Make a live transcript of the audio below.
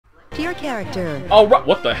your character. Oh,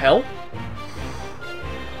 what the hell?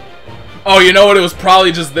 Oh, you know what? It was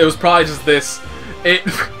probably just this.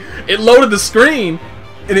 It loaded the screen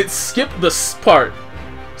and it skipped this part.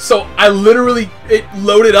 So I literally, it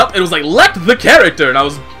loaded up and it was like, left the character,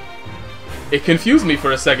 and it confused me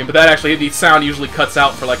for a second, but that actually, the sound usually cuts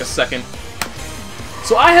out for like a second.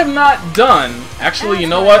 So I have not done, actually, you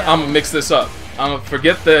know what? I'm gonna mix this up. I'm gonna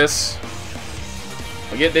forget this.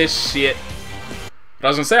 Forget this shit. But I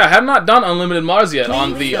was gonna say, I have not done Unlimited Mars yet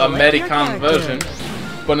on the American version.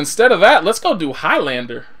 But instead of that, let's go do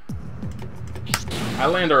Highlander.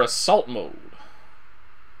 Highlander Assault Mode.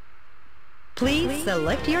 Please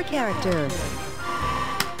select your character.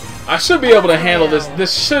 I should be able to handle this.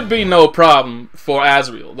 This should be no problem for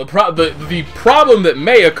Azrael. The problem that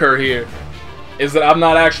may occur here is that I've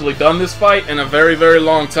not actually done this fight in a very, very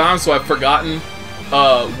long time, so I've forgotten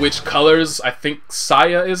which colors. I think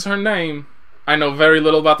Saya is her name. I know very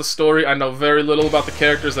little about the story. I know very little about the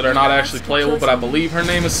characters that are not actually playable, but I believe her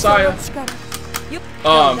name is Saya.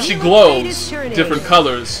 She glows different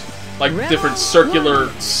colors, like different circular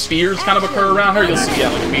spheres kind of occur around her. You'll see, yeah,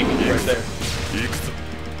 like immediately right there.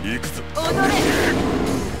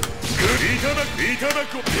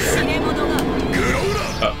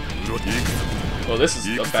 Well, this is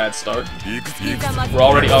a bad start. We're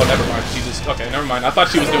already. Oh, never mind. She just. Okay, never mind. I thought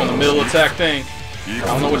she was doing the middle attack thing. I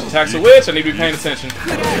don't know which attacks are which. I need to be paying attention.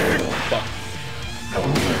 Fuck.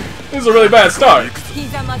 This is a really bad start.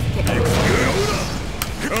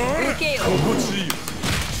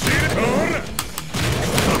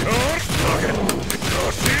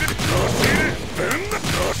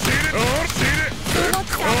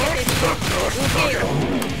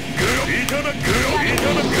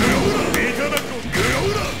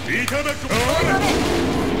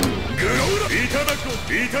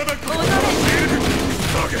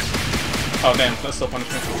 Oh damn, that's still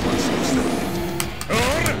punishment.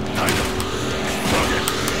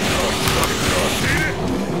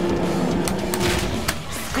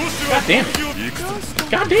 God damn it!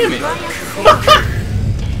 God damn it!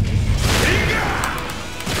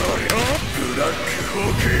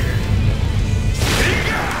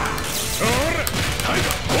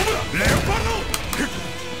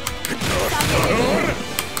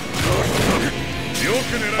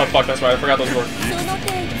 Oh fuck, that's right, I forgot those words.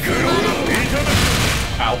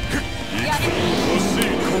 Ow.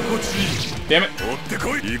 Damn it.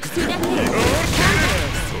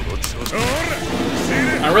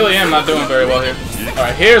 I really am not doing very well here.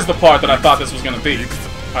 Alright, here's the part that I thought this was gonna be.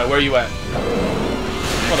 Alright, where are you at?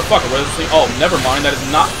 Motherfucker, where's this thing? Oh, never mind, that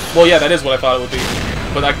is not... Well, yeah, that is what I thought it would be.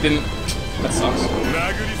 But I didn't... That sucks.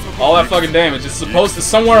 All that fucking damage. It's supposed to...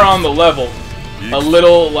 Somewhere on the level, a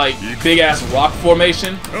little, like, big-ass rock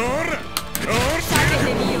formation.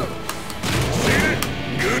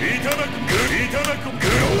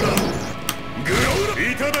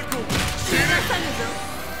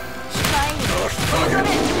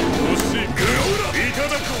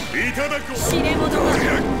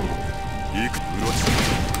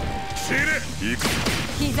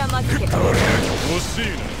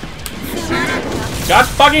 God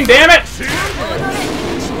fucking damn it!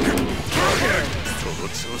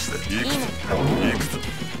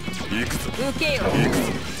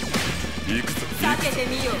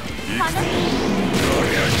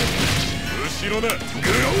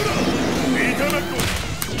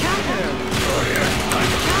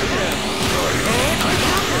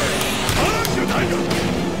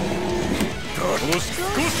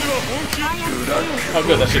 Oh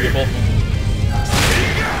good, that should be full.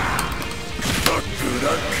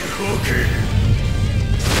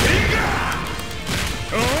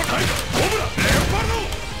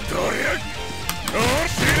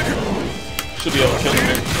 Should be able to kill him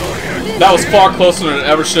here. That was far closer than it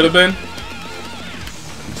ever should have been.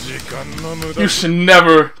 You should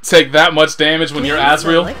never take that much damage when you're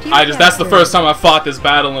Azrael. That's the first time I fought this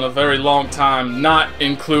battle in a very long time, not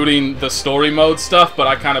including the story mode stuff, but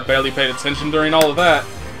I kind of barely paid attention during all of that.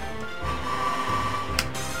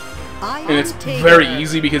 And it's very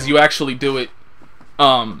easy because you actually do it,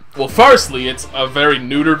 well, firstly, it's a very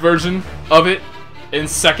neutered version of it, and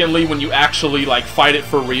secondly, when you actually, like, fight it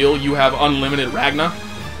for real, you have unlimited Ragna,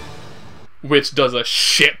 which does a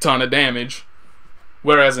shit ton of damage.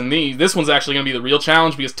 Whereas in this one's actually going to be the real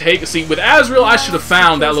challenge, because see, with Azrael, I should have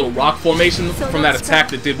found that little rock formation from that attack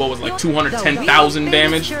that did, what was like 210,000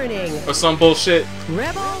 damage, or some bullshit.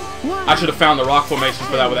 I should have found the rock formations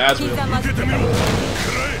for that with Azrael.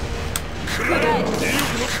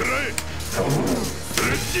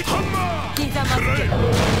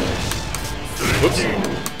 Whoops.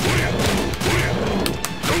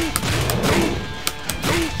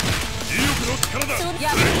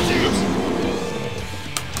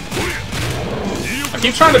 I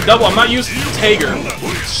keep trying to double. I'm not used to Tager.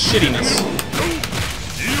 Shittiness.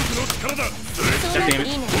 God damn it.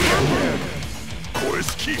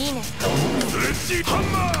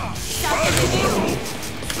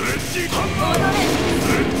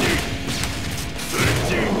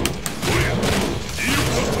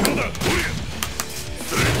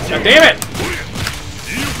 God damn it!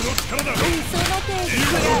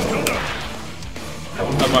 That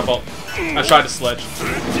was my fault. I tried to sledge.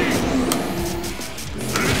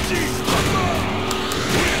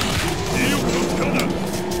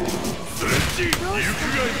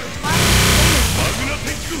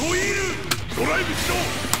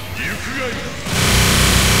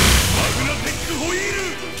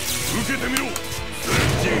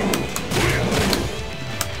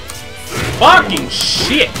 Fucking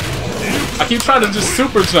shit! I keep trying to just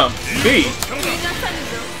super jump. B.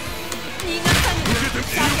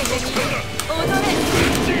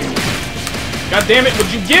 God damn it,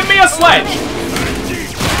 would you give me a sledge?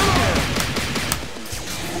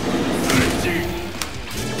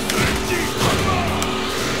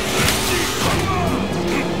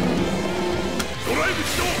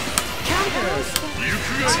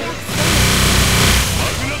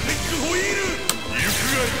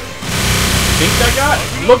 I think I got?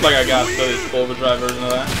 Looked like I got the overdrive version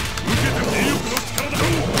of that.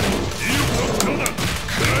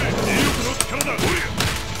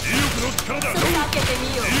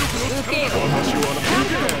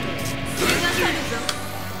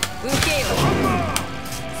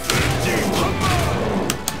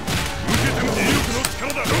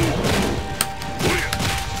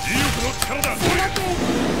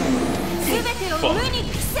 Fuck.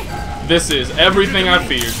 This is everything I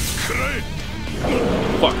feared.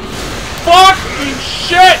 Fuck. Fucking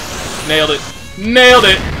shit! Nailed it. Nailed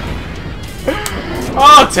it!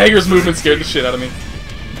 Oh, Tager's movement scared the shit out of me.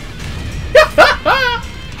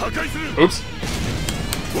 Oops.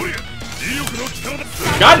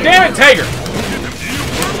 God damn it, Tager!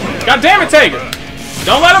 God damn it, Tager!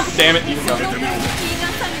 Don't let him! Damn it, you can go.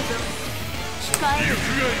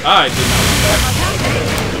 I did not want that.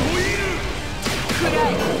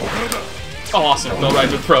 Awesome, fell right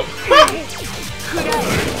to the throat.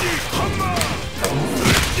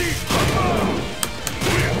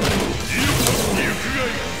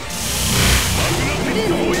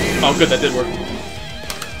 Oh, good, that did work.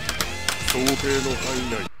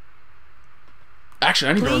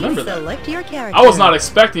 Actually, I didn't even remember that. I was not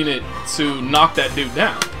expecting it to knock that dude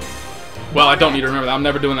down. Well, I don't need to remember that. I'm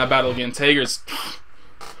never doing that battle again. Tager's...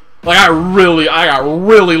 Like, I got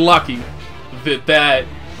really lucky that that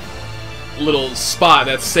little spot,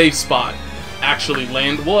 that safe spot, actually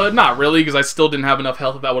landed. Well, not really, because I still didn't have enough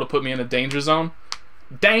health that would have put me in a danger zone.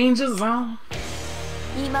 Danger zone.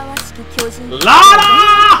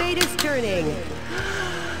 Lada! Fate is turning.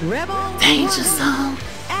 Rebel Danger zone.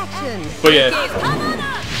 Action. But yeah.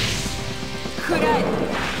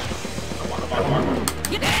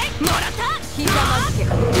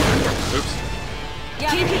 Oops.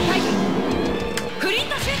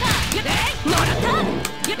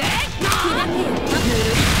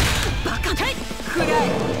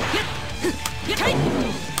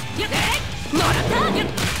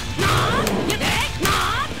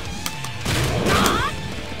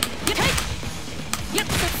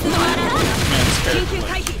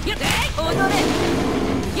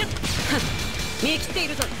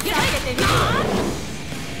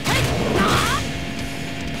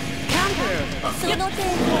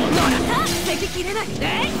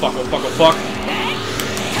 Fuck, oh, fuck, oh, fuck.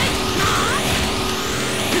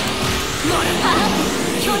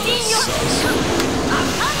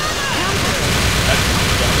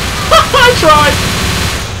 I tried!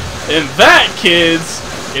 And that, kids,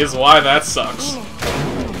 is why that sucks.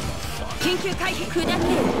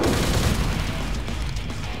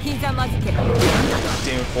 God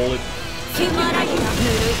damn it, bullet.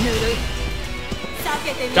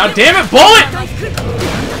 God damn it, bullet!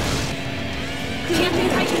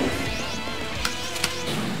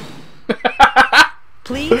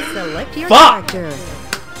 Please select your Fuck! character.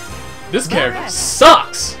 This character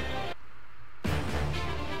sucks!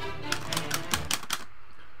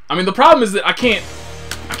 I mean, the problem is that I can't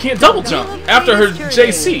double jump after her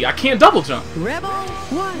JC. I can't double jump. Rebel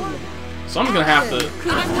 1. So I'm gonna have to.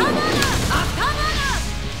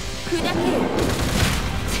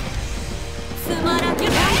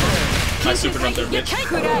 I super jumped there, bitch.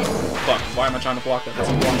 Fuck, why am I trying to block that? That's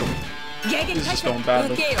important. This is just going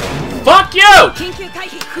badly. Fuck you!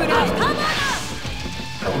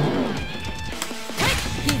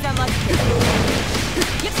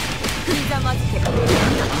 How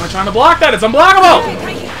am I trying to block that? It's unblockable!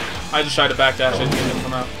 I just tried to backdash it and it didn't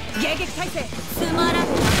come out.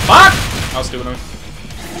 Fuck! That was stupid of me.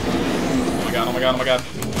 Oh my god, oh my god, oh my god.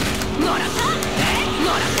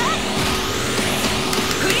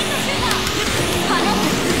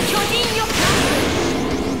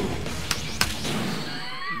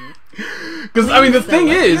 Because, I mean, the thing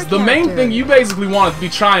is, the main thing you basically want to be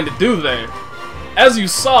trying to do there, as you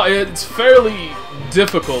saw, it's fairly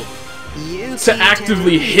difficult to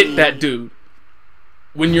actively hit that dude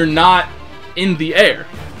when you're not in the air.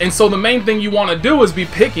 And so the main thing you want to do is be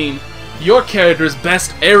picking your character's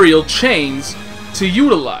best aerial chains to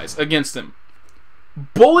utilize against him.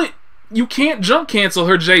 Bullet, you can't jump cancel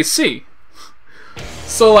her JC.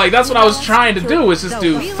 So, like, that's what I was trying to do, is just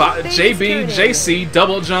do JB, JC,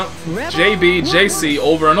 double jump, JB, JC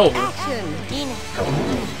over and over.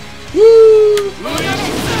 Woo!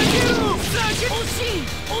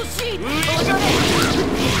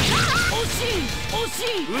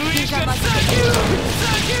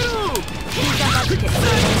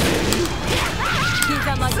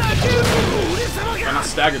 And I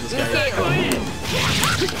staggered this guy.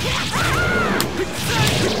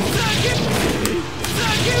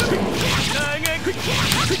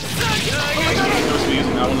 Just be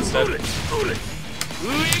using that one instead.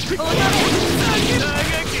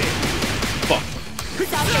 Fuck.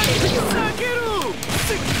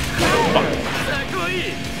 Fuck.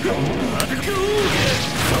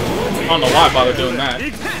 I don't know why I bothered doing that.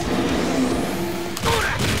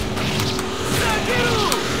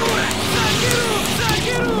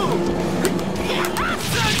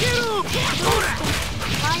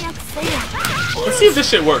 Let's see if this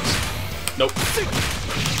shit works. Nope.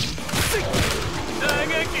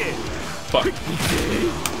 Fuck.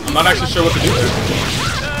 I'm not actually sure what to do there.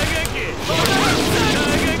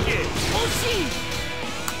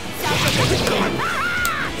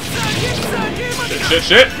 Shit, shit,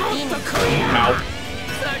 shit! Ow.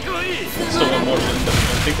 Still one more shit. I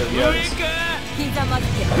think that he has.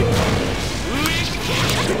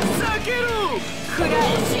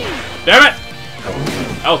 Damn it!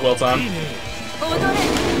 That was well timed.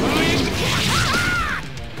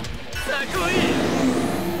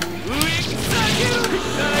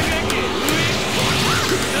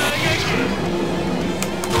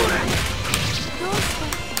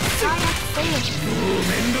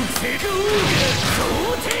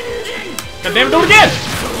 God damn it, do it again!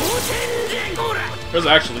 There's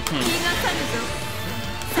actually...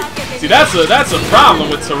 See, that's a problem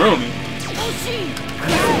with Tarumi.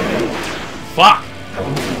 Fuck!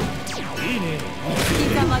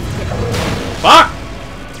 Fuck!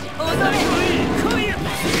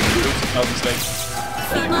 That was a mistake.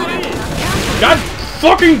 God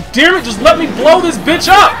fucking damn it, just let me blow this bitch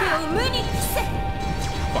up!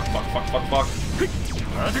 Fuck, fuck, fuck, fuck, fuck.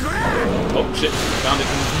 Oh shit, found it.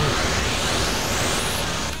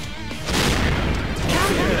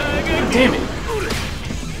 God damn it.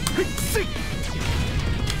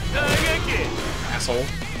 Asshole.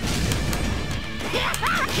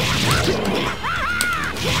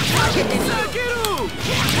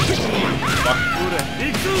 Fuck.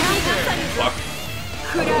 Fuck.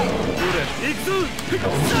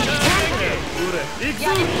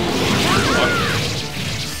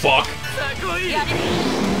 Fuck. Fuck.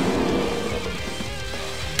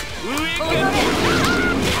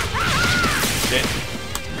 Shit.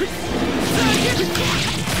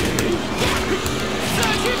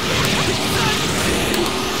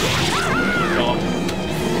 Oh.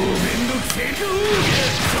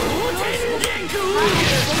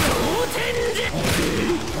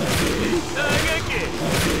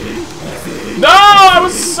 No, I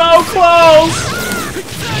was so close.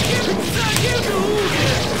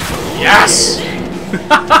 Yes.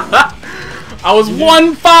 I was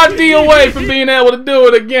 1 5D away from being able to do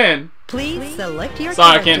it again. Please select your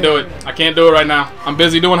Sorry, I can't do it. I can't do it right now. I'm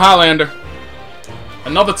busy doing Highlander.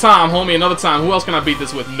 Another time, homie, another time. Who else can I beat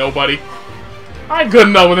this with? Nobody. I ain't good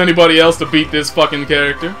enough with anybody else to beat this fucking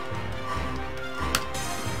character.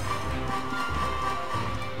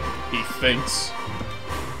 He thinks.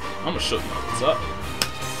 I'm gonna show y'all what's up.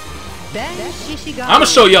 I'm gonna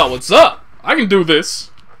show y'all what's up. I can do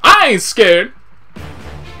this. I ain't scared.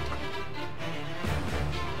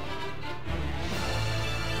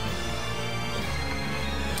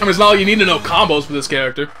 I mean, it's not like you need to know combos for this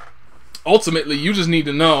character. Ultimately, you just need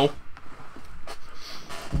to know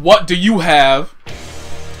what do you have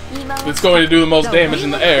that's going to do the most damage in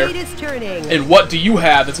the air, and what do you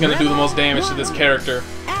have that's going to do the most damage to this character.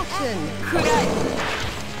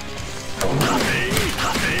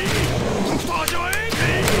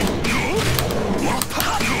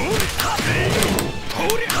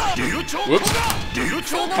 Whoops.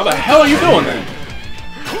 How the hell are you doing that?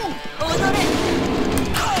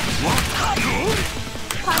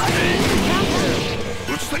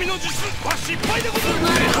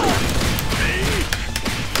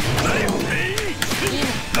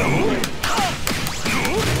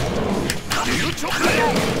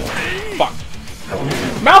 Fuck.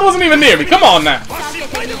 Mouth wasn't even near me. Come on now.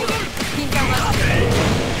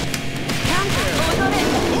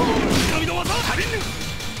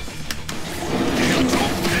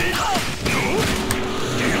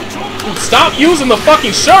 Dude, stop using the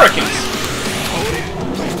fucking shurikens.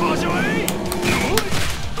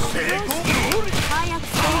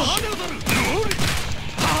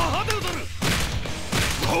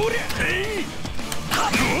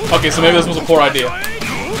 Okay, so maybe this was a poor idea.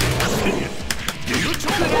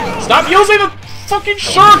 Stop using the fucking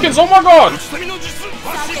shurikens! Oh my god!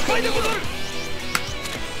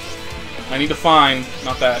 I need to find...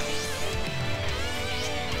 not that.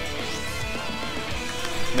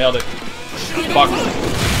 Nailed it. Fuck.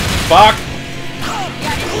 Fuck!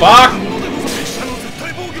 Fuck!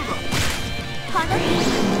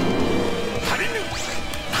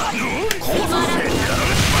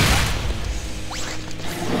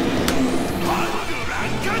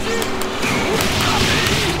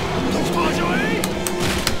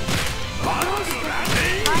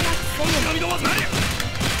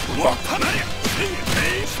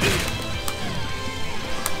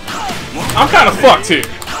 I'm kind of fucked here.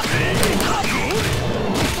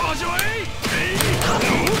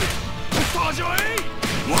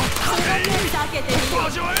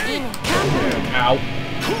 Ow.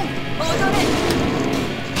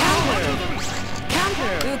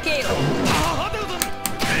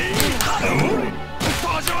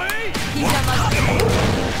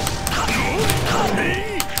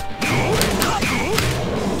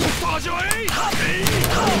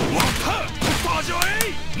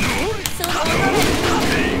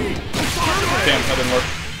 Damn, that didn't work.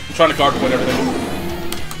 I'm trying to guard point everything.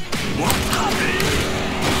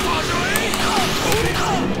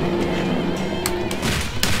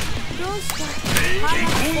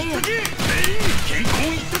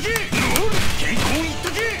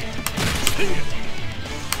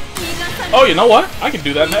 Oh, you know what? I can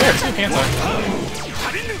do that in the air too, can't I?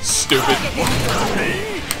 Stupid.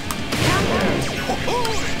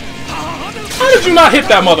 How did you not hit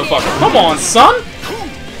that motherfucker? Come on, son!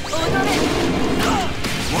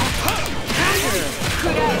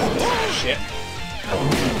 Shit.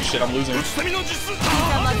 Shit, I'm losing.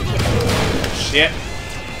 Shit.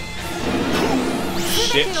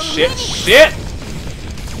 Shit, shit, shit!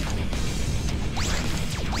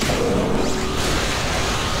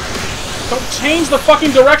 Don't change the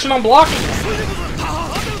fucking direction I'm blocking!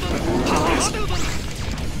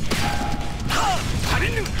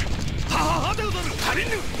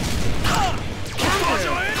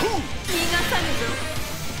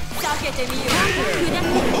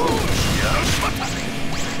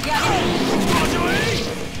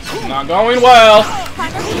 Not going well.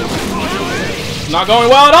 Not going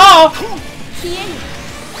well at all.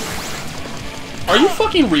 Are you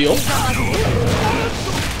fucking real?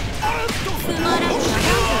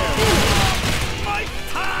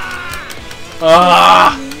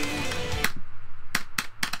 Ah!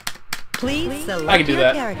 Please select I can do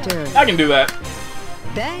that. character. I can do that.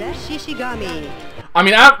 Then Shishigami. I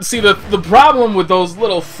mean, see the problem with those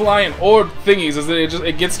little flying orb thingies is that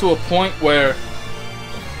it gets to a point where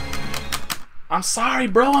I'm sorry,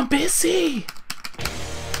 bro, I'm busy.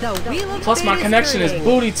 Plus, my connection is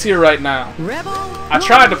booty tier right now. I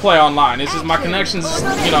tried to play online. It's just my connection's,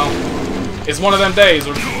 you know, it's one of them days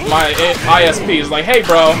where my ISP is like, hey,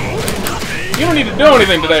 bro, you don't need to do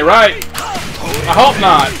anything today, right? I hope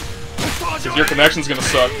not, because your connection's gonna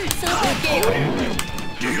suck.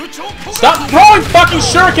 Stop throwing fucking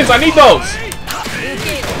shurikens! I need those!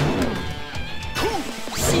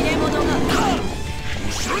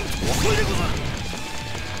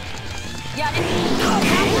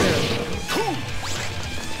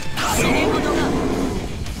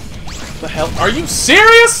 The hell? Are you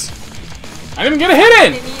serious? I didn't even get a hit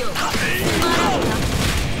in!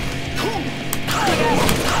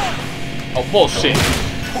 Oh, bullshit.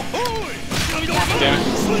 Damn it.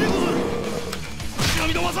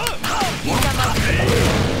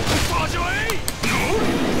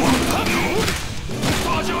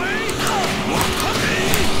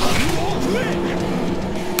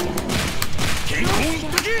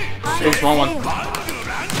 Oops, wrong one.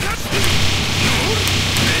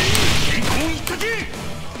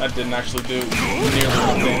 That didn't actually do nearly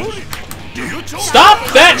enough damage. Stop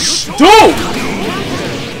that dude!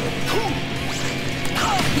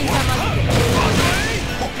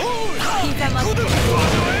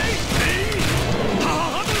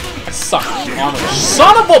 armor.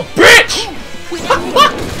 Son of a bitch! This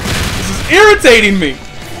is irritating me.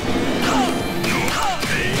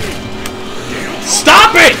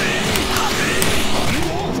 Stop it!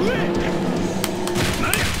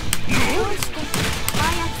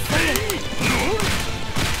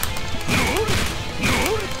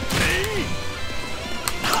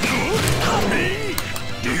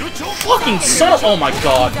 Fucking son of— oh my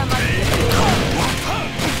god.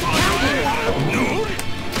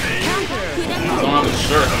 As long as I'm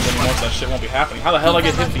sure then once that shit won't be happening. How the hell did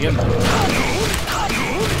I get hit at the end?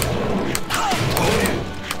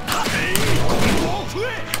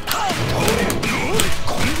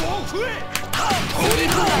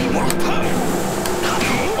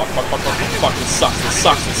 Fuck, this sucks, this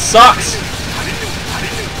sucks, this sucks!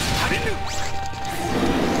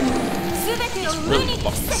 This really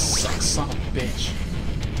fucking sucks, son of a bitch.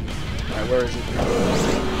 Alright, where is it?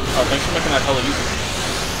 Oh, thanks for making that hella easy.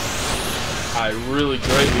 I really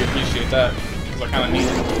greatly appreciate that, because I kinda need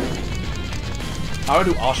it. How do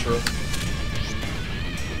I do Ashura?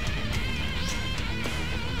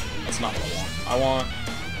 That's not what I want.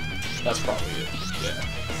 That's probably it, yeah.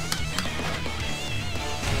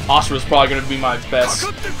 Ashura's probably gonna be my best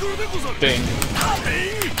thing.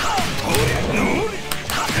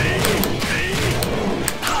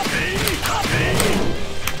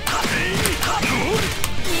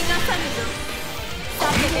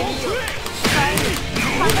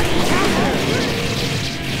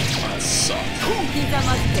 That sucks.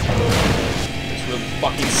 This really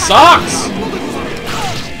fucking sucks!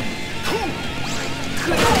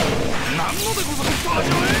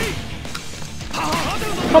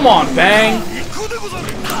 Come on, Bang!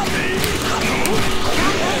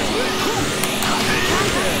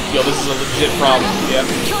 Yo, this is a legit problem. Yep.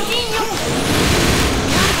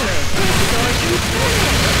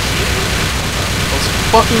 Those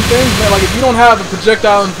fucking things, man. Like, if you don't have a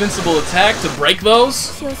projectile invincible attack to break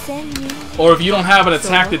those, or if you don't have an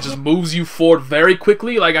attack that just moves you forward very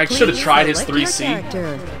quickly, like, I should have tried his 3C,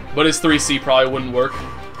 but his 3C probably wouldn't work.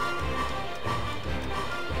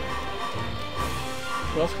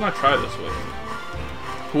 Who else can I try this with?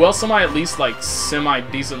 Who else am I at least, like,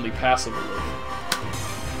 semi-decently passable with?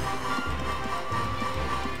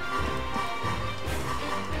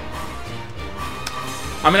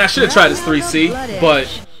 I mean, I should have tried his 3C,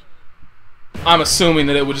 but I'm assuming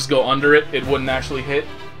that it would just go under it. It wouldn't actually hit,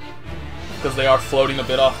 because they are floating a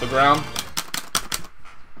bit off the ground.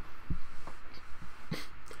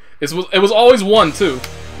 It was always 1, too.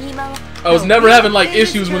 I was never having, like,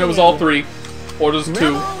 issues when it was all 3. Or just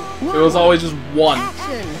 2. It was always just 1.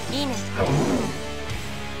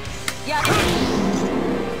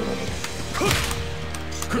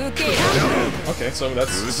 Okay, so that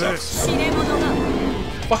sucks.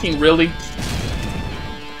 Fucking really?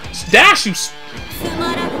 Dash, you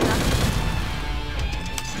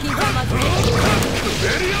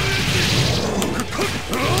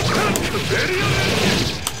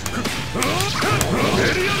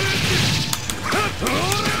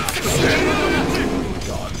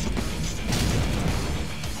God.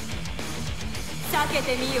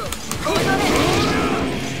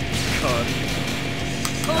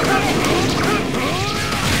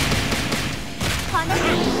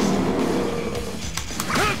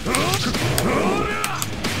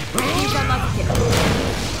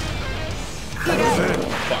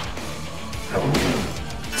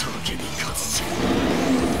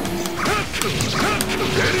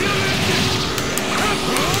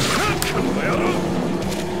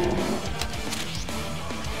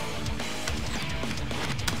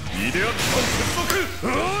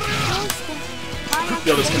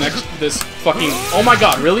 Yo, this connection, this fucking— oh my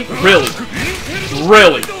god, really? Really?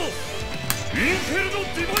 Really?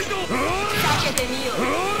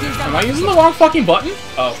 Am I using the wrong fucking button?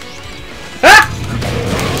 Oh. Ah!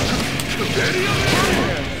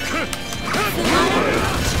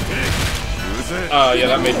 Yeah,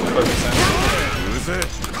 that made perfect sense.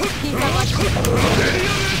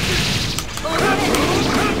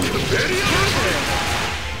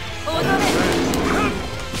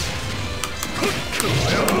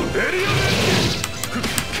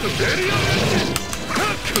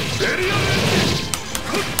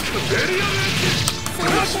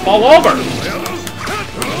 Just fall over!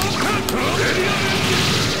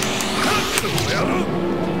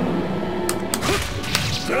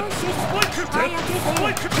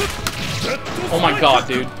 Oh my god,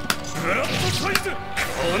 dude.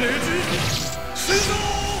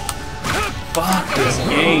 Fuck, this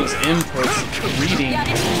game's inputs reading.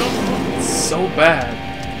 It's so bad.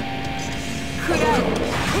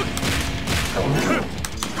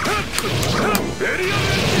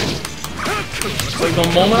 It's like the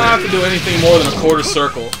moment I have to do anything more than a quarter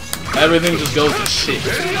circle, everything just goes to shit.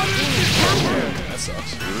 That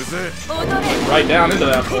sucks. Right down into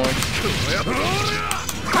that form.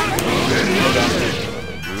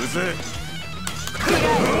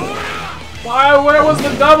 Why? Where was the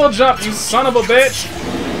double jump, you son of a bitch?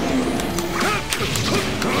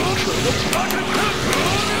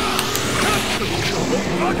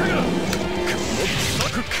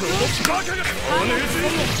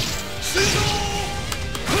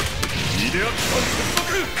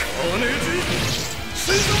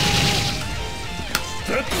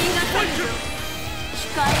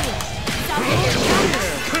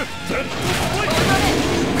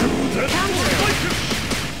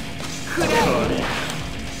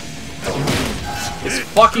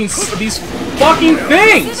 These fucking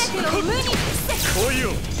things!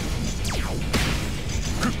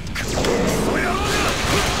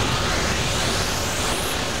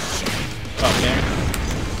 Oh, damn it.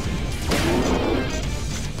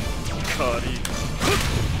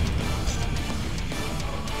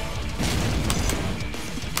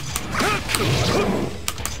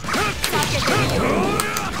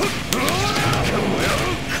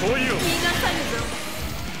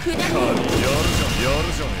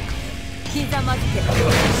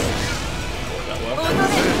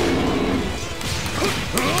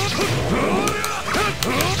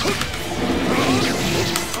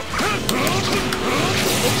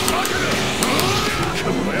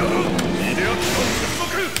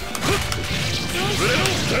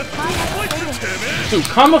 Dude,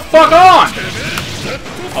 come the fuck on!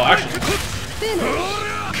 Oh, actually.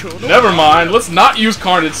 Never mind, let's not use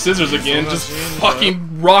Carnage Scissors again. Just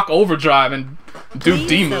fucking rock overdrive and do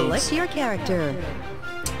D moves. Select your character.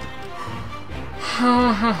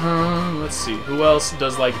 Let's see, who else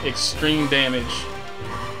does like extreme damage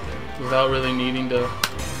without really needing to...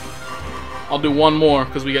 I'll do one more,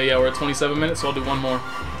 because we got, yeah, we're at 27 minutes, so I'll do one more.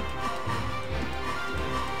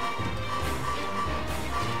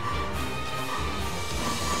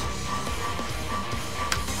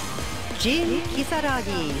 Jin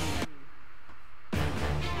Kisaragi.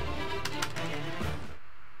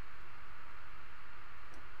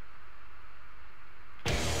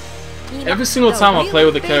 Every single time I play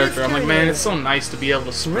with a character, I'm like, man, it's so nice to be able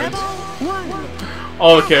to sprint.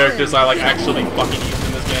 All the characters I like actually fucking use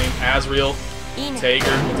in this game. Asriel, Tager.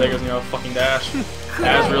 Well, Tager's, you know, fucking dash.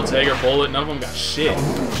 Asriel, Tager, Bullet, none of them got shit.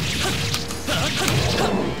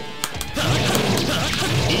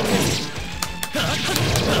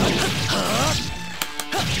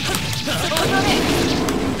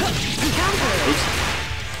 Oops.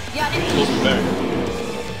 Close to there.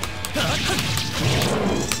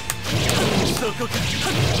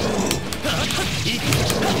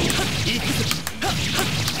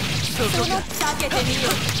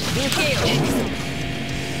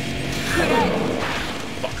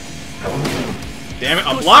 Fuck. Damn it,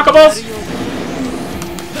 unblockables!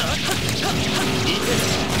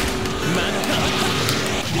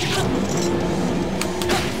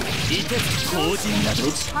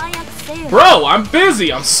 Oops. Bro, I'm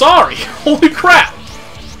busy, I'm sorry. Holy crap.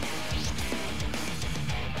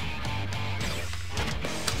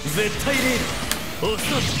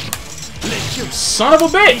 Son of a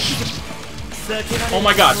bitch! Oh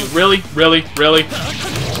my god, dude, really? Really? Really?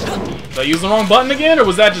 Did I use the wrong button again, or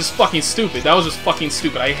was that just fucking stupid? That was just fucking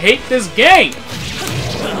stupid. I hate this game!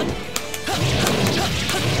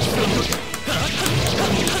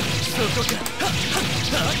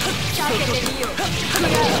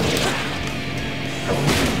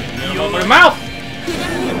 Open your mouth!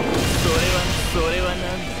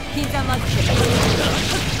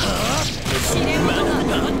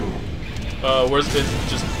 Where's it?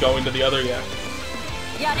 Just going to the other? Yeah.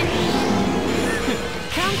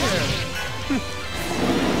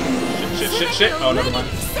 Shit. Oh, never mind.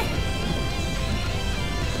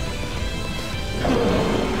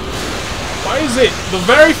 Why is it the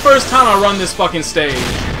very first time I run this fucking stage,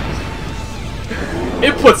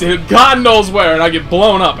 it puts it God knows where and I get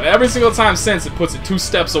blown up, and every single time since it puts it 2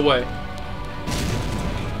 steps away.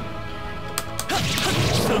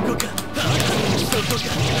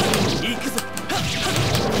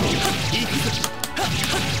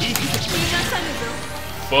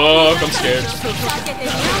 Fuck, I'm scared.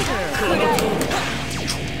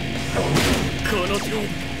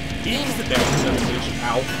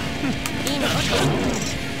 Ow.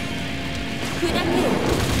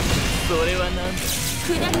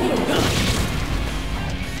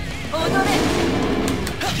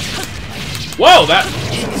 Whoa, that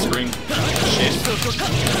screen shit.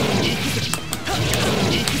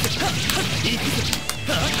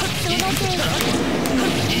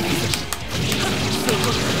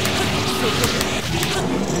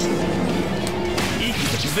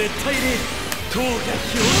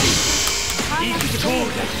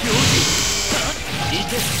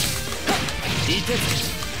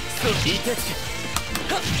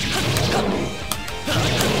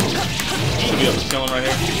 Should be able to kill him right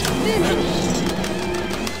here.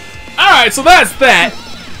 Alright, so that's that.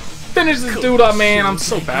 Finish this dude up, man. I'm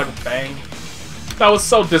so bad with Bang. That was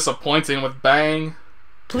so disappointing with Bang.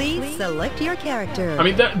 Please select your character. I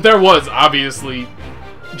mean, there was obviously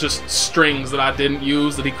just strings that I didn't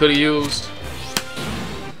use that he could have used.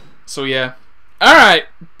 So yeah. Alright,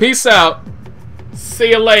 peace out. See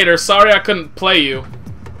you later. Sorry I couldn't play you.